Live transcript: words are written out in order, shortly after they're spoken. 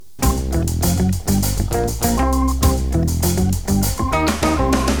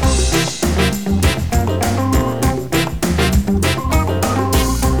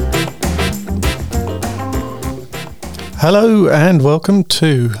Hello and welcome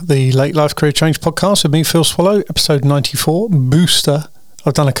to the Late Life Career Change podcast with me, Phil Swallow, episode 94, Booster.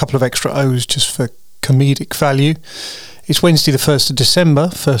 I've done a couple of extra O's just for comedic value. It's Wednesday the 1st of December,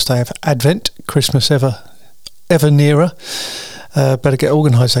 first day of Advent, Christmas ever nearer. Better get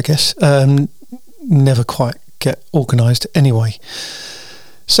organised, I guess. Never quite get organised anyway.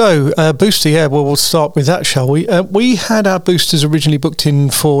 So, Booster, we'll start with that, shall we? We had our boosters originally booked in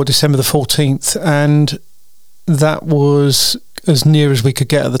for December the 14th, and that was as near as we could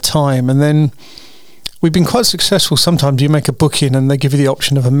get at the time. And then we've been quite successful. Sometimes you make a booking and they give you the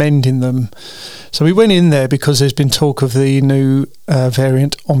option of amending them. So we went in there because there's been talk of the new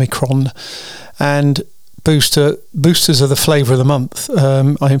variant Omicron, and boosters are the flavour of the month.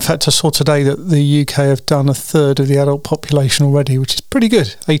 In fact, I saw today that the UK have done a third of the adult population already, which is pretty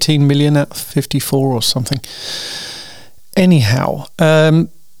good. 18 million out of 54 or something. Anyhow,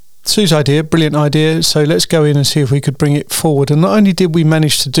 Sue's idea, brilliant idea. So let's go in and see if we could bring it forward. And not only did we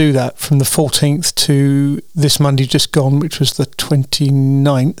manage to do that from the 14th to this Monday just gone, which was the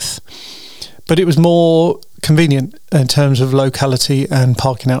 29th, but it was more convenient in terms of locality and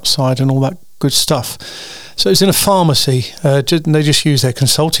parking outside and all that good stuff. So it's in a pharmacy. They just use their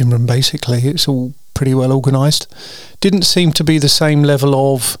consulting room, basically. It's all pretty well organised. Didn't seem to be the same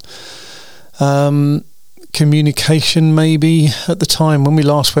level of communication maybe at the time when we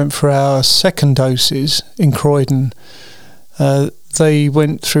last went for our second doses in Croydon. They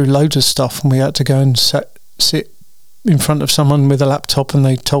went through loads of stuff and we had to go and sit in front of someone with a laptop and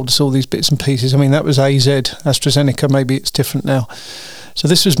they told us all these bits and pieces. I mean, that was AstraZeneca, maybe it's different now. So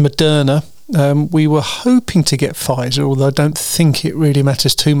this was Moderna. We were hoping to get Pfizer, although I don't think it really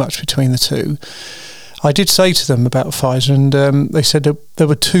matters too much between the two. I did say to them about Pfizer, and they said that there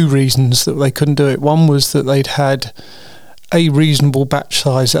were two reasons that they couldn't do it. One was that they'd had a reasonable batch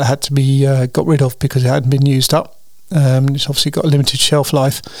size that had to be got rid of because it hadn't been used up. It's obviously got a limited shelf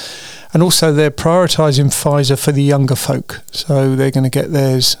life. And also they're prioritising Pfizer for the younger folk. So they're going to get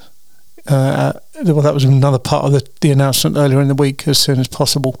theirs. Well, that was another part of the announcement earlier in the week, as soon as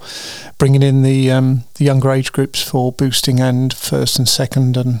possible, bringing in the younger age groups for boosting and first and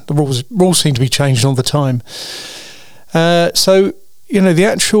second, and the rules seem to be changing all the time. So, the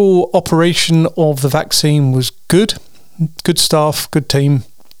actual operation of the vaccine was good staff, good team.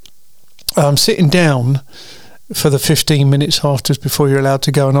 Sitting down for the 15 minutes after before you're allowed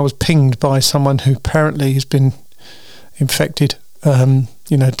to go, and I was pinged by someone who apparently has been infected.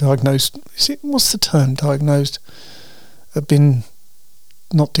 Diagnosed. What's the term? Diagnosed? Been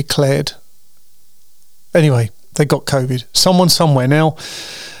not declared. Anyway, they got COVID. Someone somewhere. Now,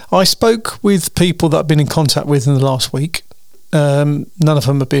 I spoke with people that I've been in contact with in the last week. None of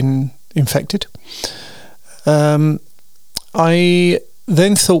them have been infected. I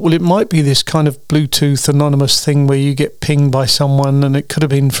then thought, well, it might be this kind of Bluetooth anonymous thing where you get pinged by someone, and it could have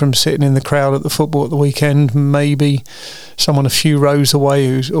been from sitting in the crowd at the football at the weekend, maybe someone a few rows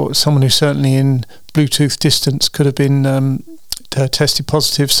away, or someone who's certainly in Bluetooth distance could have been tested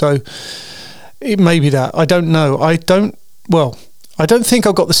positive. So it may be that. I don't know. I don't think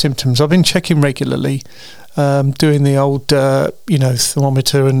I've got the symptoms. I've been checking regularly, doing the old,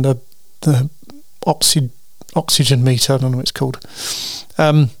 thermometer and the oxygen meter, I don't know what it's called,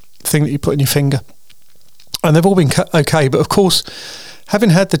 thing that you put in your finger, and they've all been okay. But of course,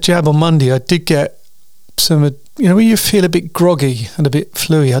 having had the jab on Monday, I did get some, when you feel a bit groggy and a bit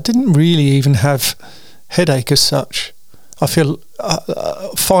fluey. I didn't really even have headache as such. I feel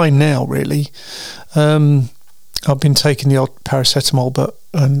fine now, really. I've been taking the odd paracetamol, but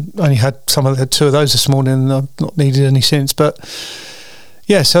only had two of those this morning, and I've not needed any since. But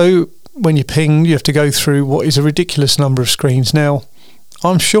yeah, so when you ping, you have to go through what is a ridiculous number of screens. Now,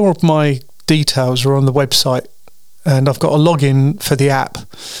 I'm sure my details are on the website and I've got a login for the app,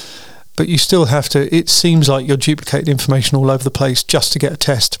 but you still have to, it seems like you're duplicating information all over the place just to get a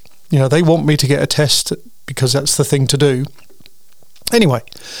test. They want me to get a test because that's the thing to do. Anyway,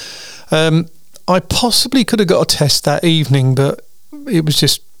 I possibly could have got a test that evening, but it was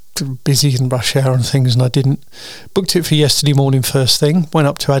just busy and rush hour and things, and I didn't. Booked it for yesterday morning first thing, went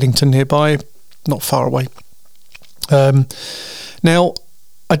up to Addington nearby, not far away. Now,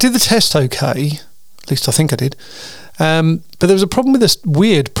 I did the test okay, at least I think I did, but there was a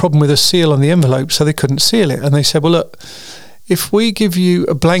weird problem with a seal on the envelope, so they couldn't seal it, and they said, well, look, if we give you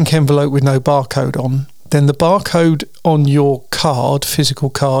a blank envelope with no barcode on, then the barcode on your card, physical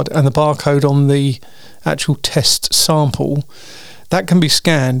card, and the barcode on the actual test sample, that can be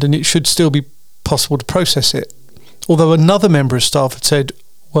scanned and it should still be possible to process it. Although another member of staff had said,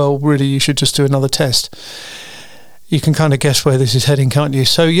 well, really, you should just do another test. you can kind of guess where this is heading, can't you?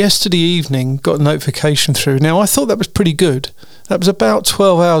 So yesterday evening, got a notification through. Now, I thought that was pretty good. That was about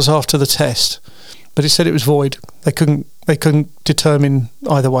 12 hours after the test, but it said it was void. They couldn't determine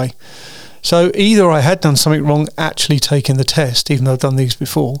either way. So either I had done something wrong actually taking the test, even though I've done these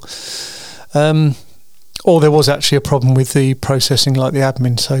before, or there was actually a problem with the processing, like the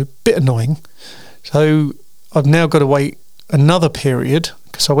admin. So a bit annoying. So I've now got to wait another period,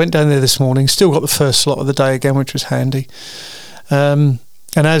 because I went down there this morning, still got the first slot of the day again, which was handy. And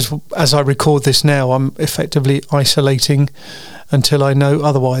as I record this now, I'm effectively isolating until I know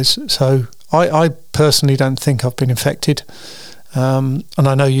otherwise. So I personally don't think I've been infected, and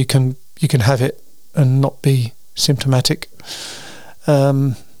I know you can have it and not be symptomatic.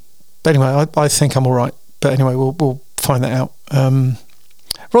 But anyway, I think I'm all right. But anyway, we'll find that out.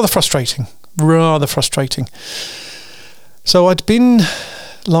 Rather frustrating. So I'd been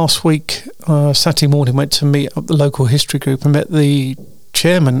last week, Saturday morning, went to meet up the local history group and met the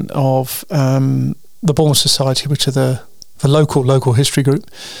chairman of the Bournemouth Society, which are the local history group.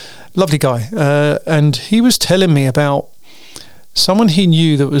 Lovely guy. And he was telling me about someone he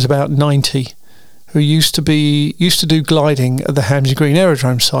knew that was about 90, who used to do gliding at the Hamsey Green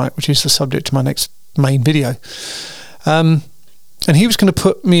Aerodrome site, which is the subject of my next main video. And he was going to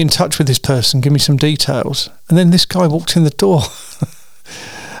put me in touch with this person, give me some details. And then this guy walked in the door.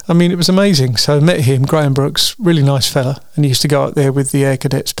 I mean, it was amazing. So I met him, Graham Brooks, really nice fella. And he used to go out there with the Air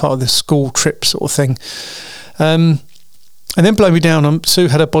Cadets, part of the school trip sort of thing. And then blow me down. Sue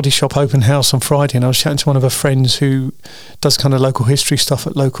had a body shop open house on Friday, and I was chatting to one of her friends who does kind of local history stuff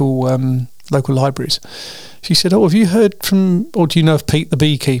at local libraries. She said, "Oh, have you heard from, or do you know of Pete the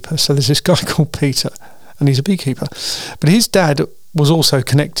beekeeper?" So there's this guy called Peter, and he's a beekeeper. But his dad was also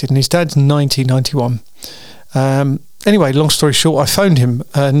connected, and his dad's 91. Anyway, long story short, I phoned him,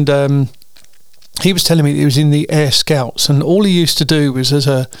 and he was telling me that he was in the Air Scouts, and all he used to do was, as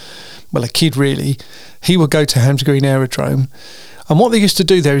a kid really, he would go to Hamsey Green Aerodrome, and what they used to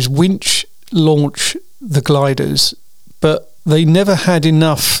do there is winch launch the gliders, but they never had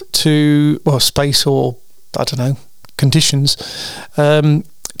enough space or, I don't know, conditions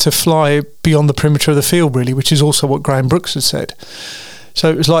to fly beyond the perimeter of the field, really, which is also what Graham Brooks had said.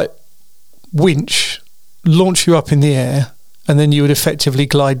 So it was like winch, launch you up in the air, and then you would effectively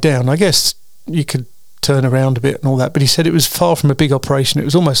glide down. I guess you could turn around a bit and all that, but he said it was far from a big operation. It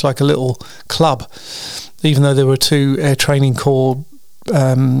was almost like a little club, even though there were 2 Air Training Corps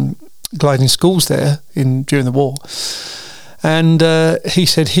gliding schools there during the war. And he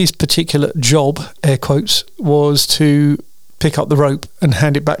said his particular job, air quotes, was to pick up the rope and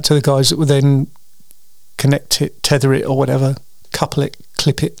hand it back to the guys that would then connect it, tether it or whatever, couple it,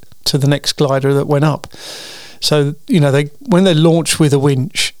 clip it to the next glider that went up. So, when they launch with a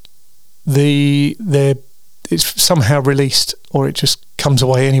winch, it's somehow released, or it just comes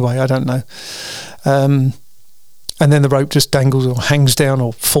away anyway, I don't know. And then the rope just dangles or hangs down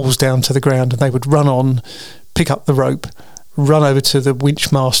or falls down to the ground, and they would run on, pick up the rope, run over to the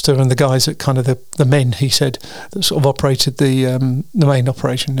winch master and the guys that kind of the men, he said, that sort of operated the main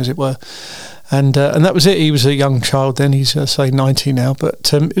operation, as it were. And that was it. He was a young child then. He's, say, 90 now.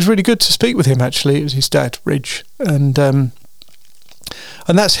 But it was really good to speak with him, actually. It was his dad, Ridge. And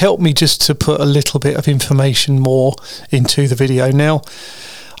that's helped me just to put a little bit of information more into the video. Now,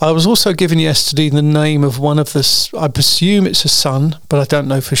 I was also given yesterday the name of one of I presume it's a son, but I don't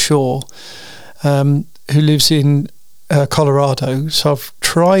know for sure, who lives in Colorado. So I've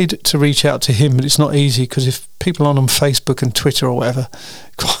tried to reach out to him, but it's not easy, because if people are on Facebook and Twitter or whatever,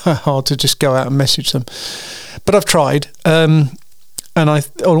 quite hard to just go out and message them. But I've tried. And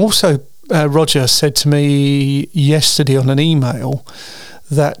Roger said to me yesterday on an email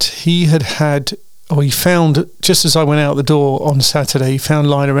that he found, just as I went out the door on Saturday, he found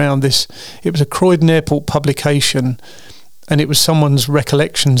lying around it was a Croydon Airport publication, and it was someone's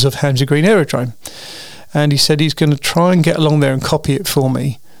recollections of Hamsey Green Aerodrome. And he said he's going to try and get along there and copy it for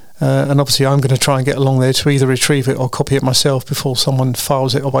me. And obviously I'm going to try and get along there to either retrieve it or copy it myself before someone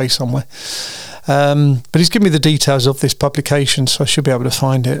files it away somewhere. But he's given me the details of this publication, so I should be able to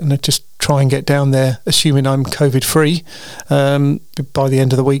find it, and I just try and get down there, assuming I'm COVID-free, by the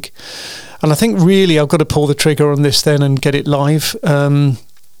end of the week. And I think really I've got to pull the trigger on this then and get it live.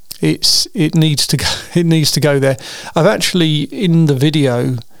 It needs to go there. I've actually, in the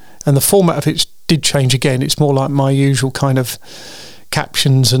video, and the format of it did change again. It's more like my usual kind of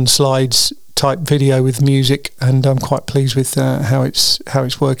captions and slides type video with music, and I'm quite pleased with how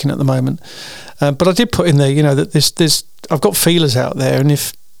it's working at the moment. But I did put in there, that I've got feelers out there, and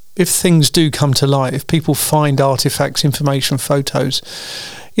if things do come to light, if people find artifacts, information, photos,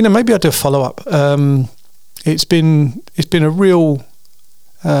 maybe I'll do a follow up. it's been a real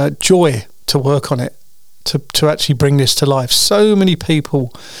joy to work on it, to actually bring this to life. So many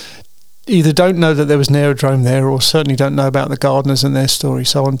people either don't know that there was an aerodrome there, or certainly don't know about the gardeners and their story.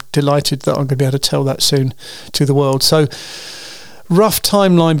 So I'm delighted that I'm going to be able to tell that soon to the world. So rough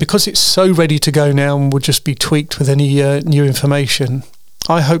timeline, because it's so ready to go now and will just be tweaked with any new information.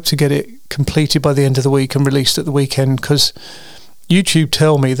 I hope to get it completed by the end of the week and released at the weekend, because YouTube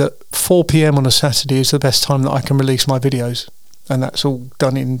tell me that 4 p.m. on a Saturday is the best time that I can release my videos, and that's all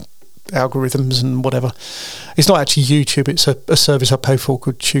done in algorithms and whatever. It's not actually YouTube, it's a service I pay for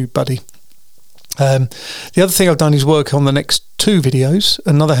called TubeBuddy. The other thing I've done is work on the next 2 videos,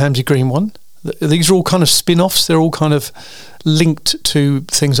 another Hamsey Green one. These are all kind of spin-offs, they're all kind of linked to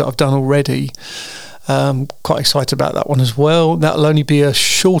things that I've done already. Quite excited about that one as well. That'll only be a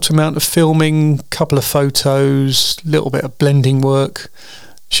short amount of filming, couple of photos, little bit of blending work.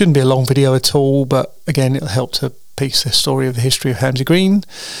 Shouldn't be a long video at all, but again, it'll help to piece the story of the history of Hamsey Green.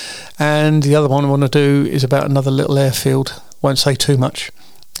 And the other one I want to do is about another little airfield. Won't say too much.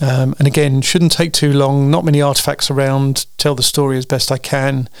 And again, shouldn't take too long, not many artifacts around, tell the story as best I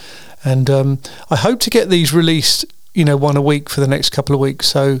can. And I hope to get these released, one a week for the next couple of weeks.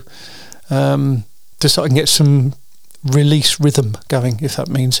 So just so I can get some release rhythm going, if that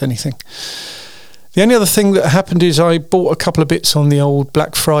means anything. The only other thing that happened is I bought a couple of bits on the old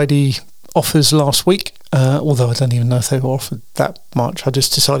Black Friday offers last week, although I don't even know if they were offered that much. I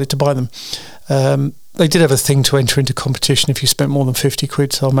just decided to buy them. They did have a thing to enter into competition if you spent more than 50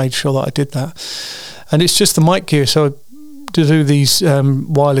 quid, so I made sure that I did that. And it's just the mic gear. So to do these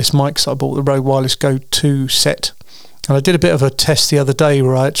wireless mics, I bought the Rode Wireless Go 2 set. And I did a bit of a test the other day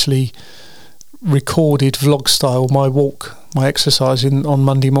where I actually recorded vlog style my exercise on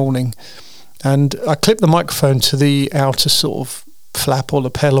Monday morning. And I clipped the microphone to the outer sort of flap or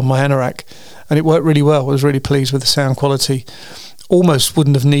lapel on my anorak, and it worked really well. I was really pleased with the sound quality. Almost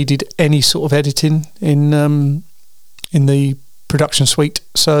wouldn't have needed any sort of editing in the production suite,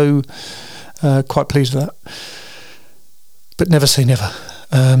 so quite pleased with that. But never say never.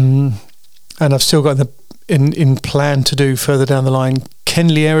 And I've still got in plan to do further down the line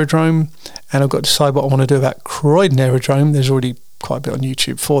Kenley Aerodrome, and I've got to decide what I want to do about Croydon Aerodrome. There's already quite a bit on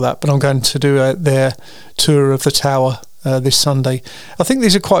YouTube for that, but I'm going to do their tour of the tower this Sunday. I think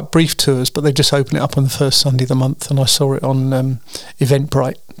these are quite brief tours, but they just open it up on the first Sunday of the month, and I saw it on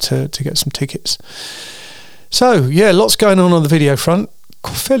Eventbrite to get some tickets. So yeah, lots going on the video front.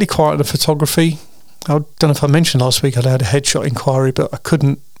 Fairly quiet on the photography. I don't know if I mentioned last week I'd had a headshot inquiry, but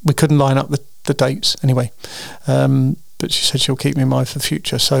we couldn't line up the dates anyway. But she said she'll keep me in mind for the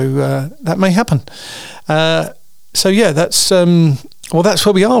future, so that may happen. So yeah, that's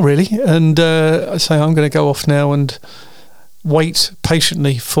where we are really, and I say I'm going to go off now and wait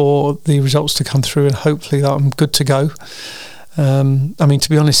patiently for the results to come through, and hopefully I'm good to go. I mean, to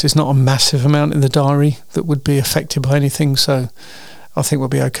be honest, there's not a massive amount in the diary that would be affected by anything, so I think we'll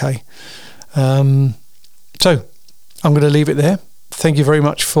be okay. So I'm going to leave it there. Thank you very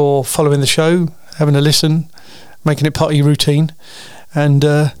much for following the show, having a listen, making it part of your routine, and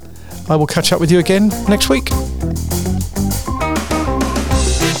I will catch up with you again next week.